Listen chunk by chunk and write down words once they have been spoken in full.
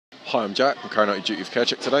Hi, I'm Jack. I'm carrying out your duty of care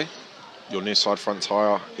check today. Your near side front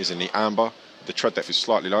tyre is in the amber. The tread depth is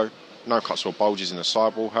slightly low. No cuts or bulges in the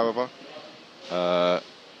sidewall, however.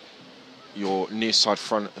 Your near side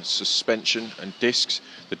front suspension and discs.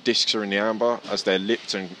 The discs are in the amber as they're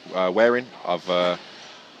lipped and wearing. I've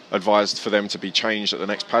advised for them to be changed at the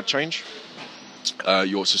next pad change.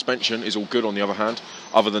 Your suspension is all good on the other hand.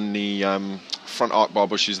 Other than the front arc bar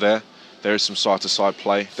bushes there is some side to side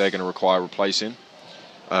play. They're going to require replacing.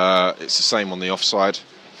 It's the same on the offside.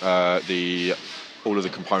 All of the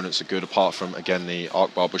components are good apart from, again, the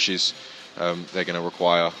arc bar bushes. They're going to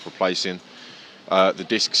require replacing. The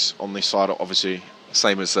discs on this side are obviously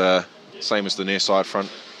same as the near side front.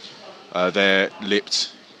 They're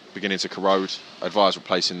lipped, beginning to corrode. Advise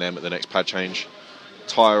replacing them at the next pad change.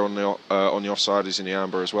 Tyre on the offside is in the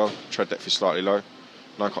amber as well. Tread depth is slightly low.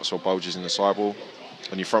 No cuts or bulges in the sidewall.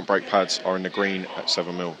 And your front brake pads are in the green at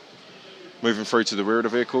 7mm. Moving through to the rear of the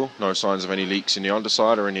vehicle, no signs of any leaks in the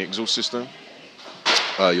underside or in the exhaust system.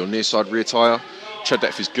 Your near side rear tyre, tread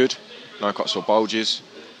depth is good, no cuts or bulges.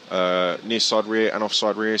 Near side rear and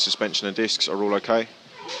offside rear suspension and discs are all okay.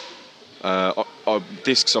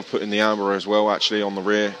 Discs I've put in the amber as well, actually, on the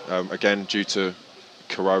rear. Again, due to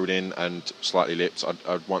corroding and slightly lipped,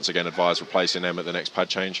 I'd once again advise replacing them at the next pad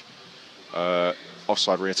change.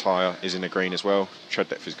 Offside rear tyre is in the green as well. Tread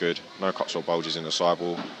depth is good, no cuts or bulges in the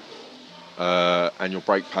sidewall. And your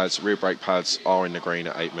brake pads, rear brake pads, are in the green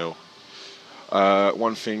at 8mm.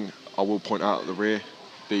 One thing I will point out at the rear,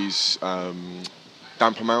 these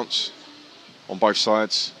damper mounts on both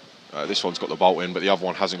sides. This one's got the bolt in, but the other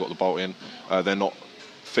one hasn't got the bolt in. They're not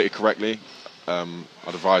fitted correctly. I'd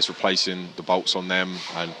advise replacing the bolts on them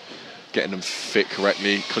and getting them fit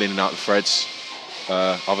correctly, cleaning out the threads.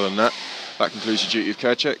 Other than that, that concludes your duty of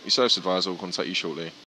care check. Your service advisor will contact you shortly.